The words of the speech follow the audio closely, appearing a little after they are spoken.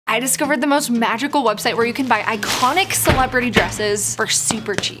I discovered the most magical website where you can buy iconic celebrity dresses for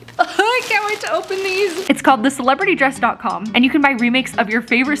super cheap. I can't wait to open these. It's called thecelebritydress.com, and you can buy remakes of your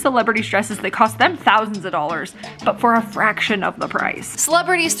favorite celebrities' dresses that cost them thousands of dollars, but for a fraction of the price.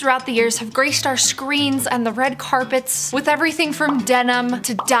 Celebrities throughout the years have graced our screens and the red carpets with everything from denim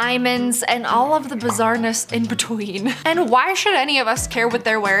to diamonds and all of the bizarreness in between. And why should any of us care what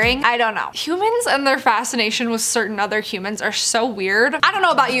they're wearing? I don't know. Humans and their fascination with certain other humans are so weird. I don't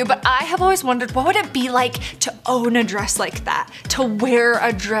know about you, but I have always wondered what would it be like to own a dress like that, to wear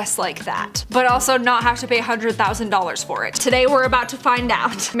a dress like that, but also not have to pay $100,000 for it. Today we're about to find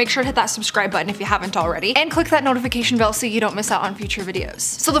out. Make sure to hit that subscribe button if you haven't already, and click that notification bell so you don't miss out on future videos.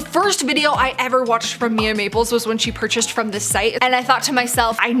 So the first video I ever watched from Mia Maples was when she purchased from this site, and I thought to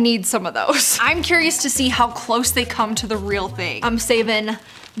myself, I need some of those. I'm curious to see how close they come to the real thing. I'm saving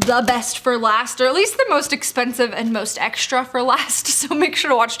the best for last, or at least the most expensive and most extra for last, so make sure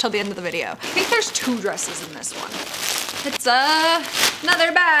to watch till the end of the video. I think there's 2 dresses in this one. It's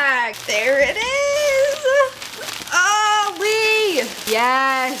another bag. There it is. Oh, Lee.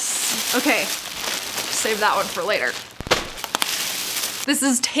 Yes. Okay, save that one for later. This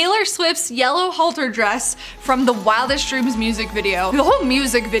is Taylor Swift's yellow halter dress from the Wildest Dreams music video. The whole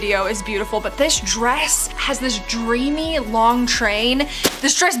music video is beautiful, but this dress has this dreamy long train.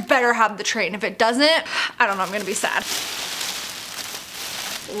 This dress better have the train. If it doesn't, I don't know, I'm gonna be sad.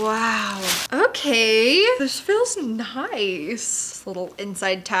 Wow. Okay, this feels nice. Little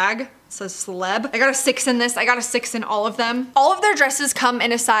inside tag. Says celeb. I got a 6 in this. I got a 6 in all of them. All of their dresses come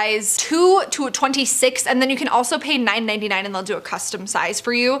in a size 2 to a 26, and then you can also pay $9.99 and they'll do a custom size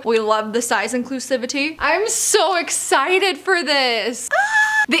for you. We love the size inclusivity. I'm so excited for this.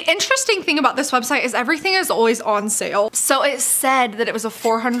 The interesting thing about this website is everything is always on sale. So it said that it was a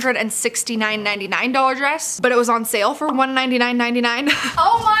 $469.99 dress, but it was on sale for $199.99.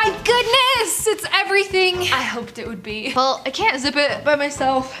 Oh my goodness, it's everything I hoped it would be. Well, I can't zip it by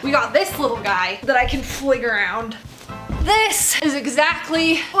myself. We got this little guy that I can fling around. This is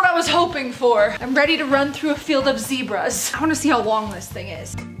exactly what I was hoping for. I'm ready to run through a field of zebras. I wanna see how long this thing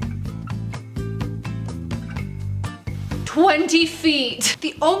is. 20 feet.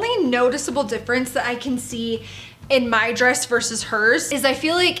 The only noticeable difference that I can see in my dress versus hers is I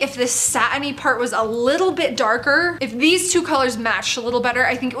feel like if this satiny part was a little bit darker, if these 2 colors matched a little better,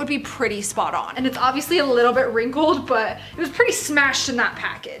 I think it would be pretty spot on. And it's obviously a little bit wrinkled, but it was pretty smashed in that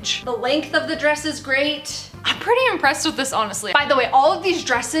package. The length of the dress is great. I'm pretty impressed with this, honestly. By the way, all of these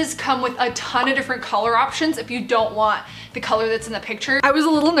dresses come with a ton of different color options if you don't want the color that's in the picture. I was a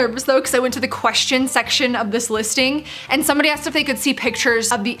little nervous though because I went to the question section of this listing and somebody asked if they could see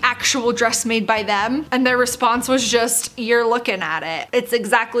pictures of the actual dress made by them, and their response was just, you're looking at it. It's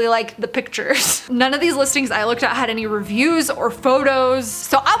exactly like the pictures. None of these listings I looked at had any reviews or photos,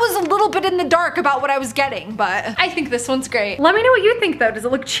 so I was a little bit in the dark about what I was getting, but I think this one's great. Let me know what you think though. Does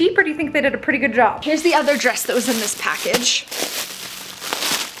it look cheap or do you think they did a pretty good job? Here's the other dress that was in this package.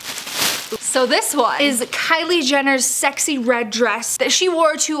 So this one is Kylie Jenner's sexy red dress that she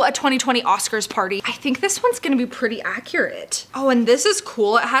wore to a 2020 Oscars party. I think this one's gonna be pretty accurate. Oh, and this is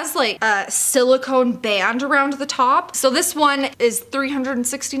cool. It has like a silicone band around the top. So this one is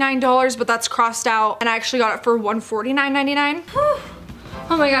 $369, but that's crossed out, and I actually got it for $149.99.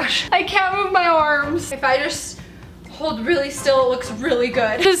 Oh my gosh, I can't move my arms. If I just hold really still, it looks really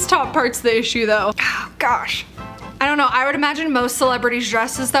good. This top part's the issue though. Oh gosh. I don't know, I would imagine most celebrities'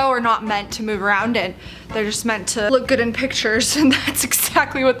 dresses though are not meant to move around in. They're just meant to look good in pictures, and that's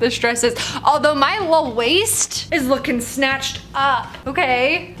exactly what this dress is. Although my little waist is looking snatched up.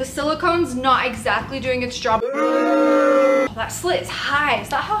 Okay, the silicone's not exactly doing its job. Oh, that slit is high. Is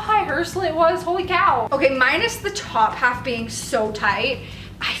that how high her slit was? Holy cow. Okay, minus the top half being so tight,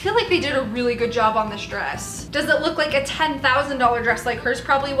 I feel like they did a really good job on this dress. Does it look like a $10,000 dress like hers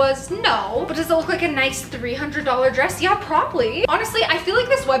probably was? No. But does it look like a nice $300 dress? Yeah, probably. Honestly, I feel like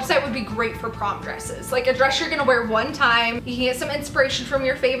this website would be great for prom dresses. Like a dress you're gonna wear one time. You can get some inspiration from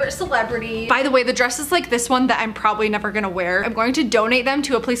your favorite celebrity. By the way, the dresses like this one that I'm probably never gonna wear, I'm going to donate them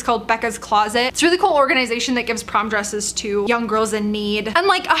to a place called Becca's Closet. It's a really cool organization that gives prom dresses to young girls in need. And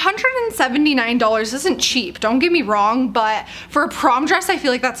like $179 isn't cheap, don't get me wrong, but for a prom dress, I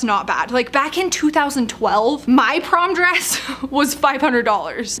feel like that's not bad. Like back in 2012, my prom dress was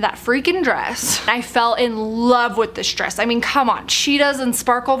 $500. That freaking dress. I fell in love with this dress. I mean, come on, cheetahs and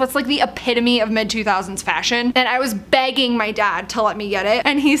sparkle, that's like the epitome of mid-2000s fashion. And I was begging my dad to let me get it.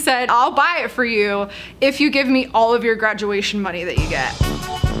 And he said, I'll buy it for you if you give me all of your graduation money that you get.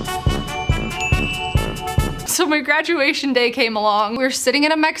 So my graduation day came along. We were sitting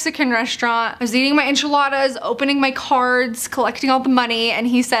in a Mexican restaurant. I was eating my enchiladas, opening my cards, collecting all the money, and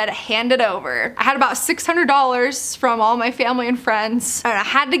he said, hand it over. I had about $600 from all my family and friends, and I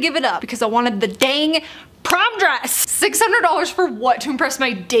had to give it up because I wanted the dang prom dress. $600 for what? To impress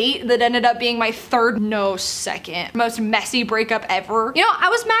my date that ended up being my second most messy breakup ever. You know, I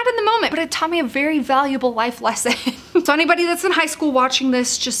was mad in the moment, but it taught me a very valuable life lesson. So anybody that's in high school watching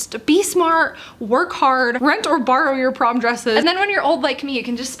this, just be smart, work hard, rent or borrow your prom dresses, and then when you're old like me, you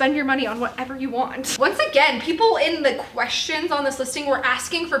can just spend your money on whatever you want. Once again, people in the questions on this listing were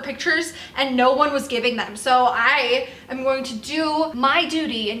asking for pictures and no one was giving them. So I am going to do my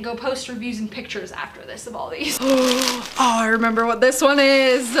duty and go post reviews and pictures after this of all these. Oh, I remember what this one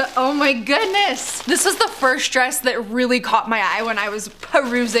is. Oh my goodness. This was the first dress that really caught my eye when I was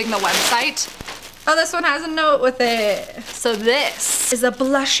perusing the website. Oh, this one has a note with it. So this is a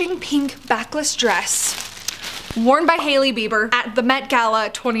blushing pink backless dress worn by Hailey Bieber at the Met Gala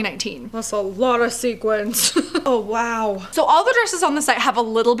 2019. That's a lot of sequins. Oh, wow. So all the dresses on the site have a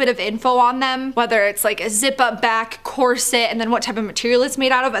little bit of info on them, whether it's like a zip up back, corset, and then what type of material it's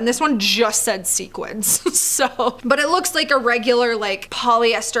made out of. And this one just said sequins. So, but it looks like a regular like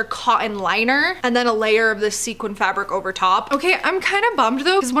polyester cotton liner and then a layer of this sequin fabric over top. Okay, I'm kind of bummed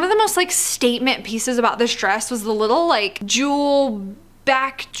though, because one of the most like statement pieces about this dress was the little like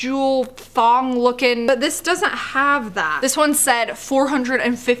back jewel thong looking, but this doesn't have that. This one said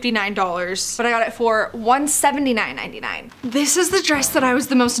 $459, but I got it for $179.99. This is the dress that I was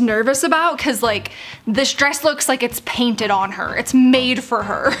the most nervous about because like this dress looks like it's painted on her. It's made for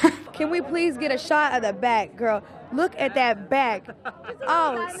her. Can we please get a shot of the back, girl? Look at that back.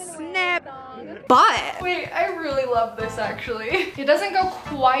 Oh, snap. But wait, I really love this actually. It doesn't go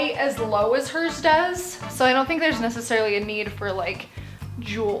quite as low as hers does, so I don't think there's necessarily a need for like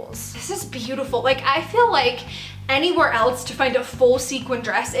jewels. This is beautiful. Like I feel like anywhere else to find a full sequin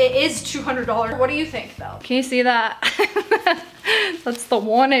dress, it is $200. What do you think though? Can you see that? That's the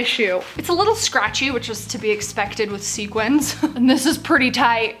one issue. It's a little scratchy, which is to be expected with sequins. And this is pretty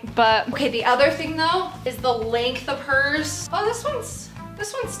tight, but okay, the other thing though is the length of hers. Oh, this one's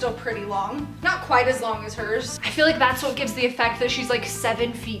still pretty long. Not quite as long as hers. I feel like that's what gives the effect that she's like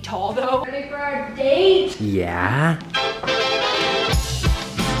 7 feet tall though. Ready for our date? Yeah.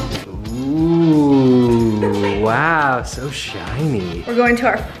 Ooh, wow, so shiny. We're going to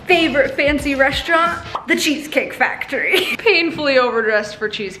our favorite fancy restaurant, the Cheesecake Factory. Painfully overdressed for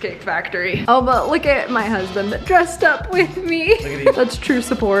Cheesecake Factory. Oh, but look at my husband that dressed up with me. That's true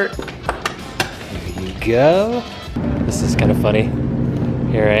support. Here you go. This is kind of funny.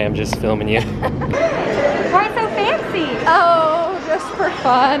 Here I am just filming you. Why so fancy? Oh, just for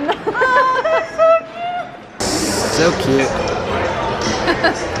fun. Oh, that's so cute. So cute.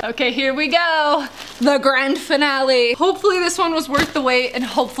 Okay, here we go. The grand finale. Hopefully this one was worth the wait and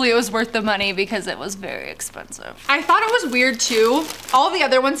hopefully it was worth the money because it was very expensive. I thought it was weird too. All the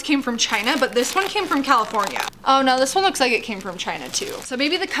other ones came from China, but this one came from California. Oh no, this one looks like it came from China too. So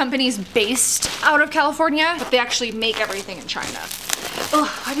maybe the company's based out of California, but they actually make everything in China. Oh,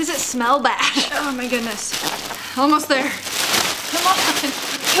 why does it smell bad? Oh my goodness. Almost there. Come on.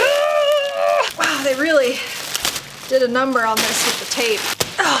 Wow, they really did a number on this with the tape.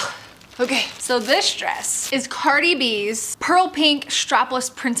 Ugh. Okay, so this dress is Cardi B's pearl pink strapless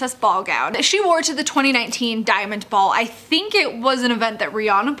princess ball gown that she wore to the 2019 Diamond Ball. I think it was an event that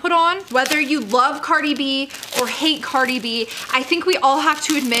Rihanna put on. Whether you love Cardi B or hate Cardi B, I think we all have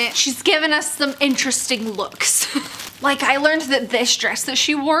to admit she's given us some interesting looks. Like I learned that this dress that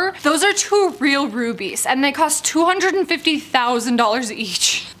she wore, those are 2 real rubies and they cost $250,000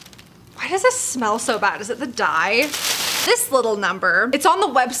 each. Why does this smell so bad? Is it the dye? This little number, it's on the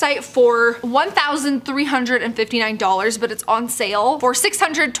website for $1,359, but it's on sale for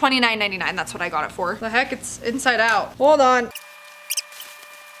 $629.99. That's what I got it for. The heck, it's inside out. Hold on.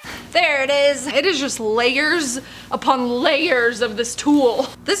 There it is. It is just layers upon layers of this tulle.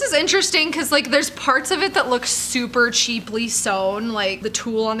 This is interesting because like there's parts of it that look super cheaply sewn, like the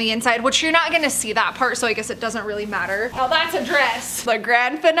tulle on the inside, which you're not gonna see that part, so I guess it doesn't really matter. Oh, that's a dress. The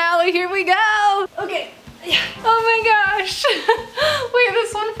grand finale, here we go. Okay. Oh my gosh. Wait,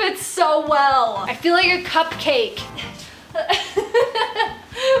 this one fits so well. I feel like a cupcake.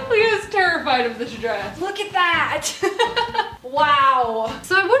 Leah's terrified of this dress. Look at that. Wow.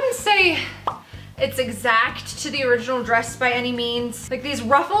 So I wouldn't say it's exact to the original dress by any means. Like these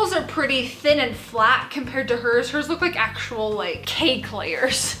ruffles are pretty thin and flat compared to hers. Hers look like actual like cake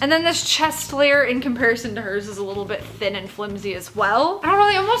layers. And then this chest layer in comparison to hers is a little bit thin and flimsy as well. I don't know,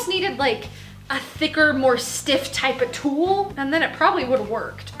 they almost needed like a thicker, more stiff type of tulle, and then it probably would have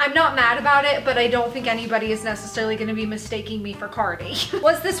worked. I'm not mad about it, but I don't think anybody is necessarily gonna be mistaking me for Cardi.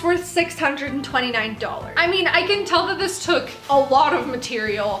 Was this worth $629? I mean, I can tell that this took a lot of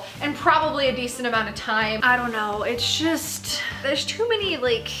material and probably a decent amount of time. I don't know, it's just, there's too many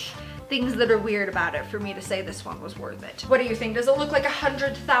like things that are weird about it for me to say this one was worth it. What do you think? Does it look like a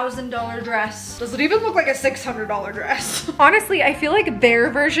 $100,000 dress? Does it even look like a $600 dress? Honestly, I feel like their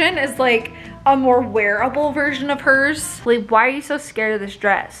version is like a more wearable version of hers. Like, why are you so scared of this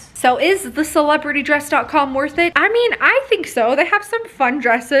dress? So is the celebritydress.com worth it? I mean, I think so. They have some fun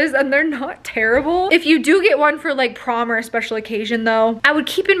dresses and they're not terrible. If you do get one for like prom or a special occasion though, I would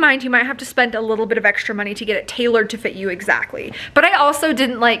keep in mind you might have to spend a little bit of extra money to get it tailored to fit you exactly. But I also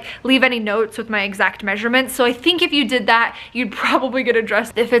didn't like leave any notes with my exact measurements. So I think if you did that, you'd probably get a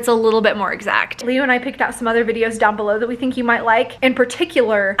dress if it's a little bit more exact. Leo and I picked out some other videos down below that we think you might like. In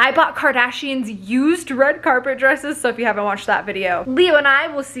particular, I bought Kardashian's used red carpet dresses. So if you haven't watched that video, Leo and I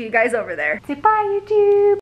will see you guys over there. Say bye, YouTube.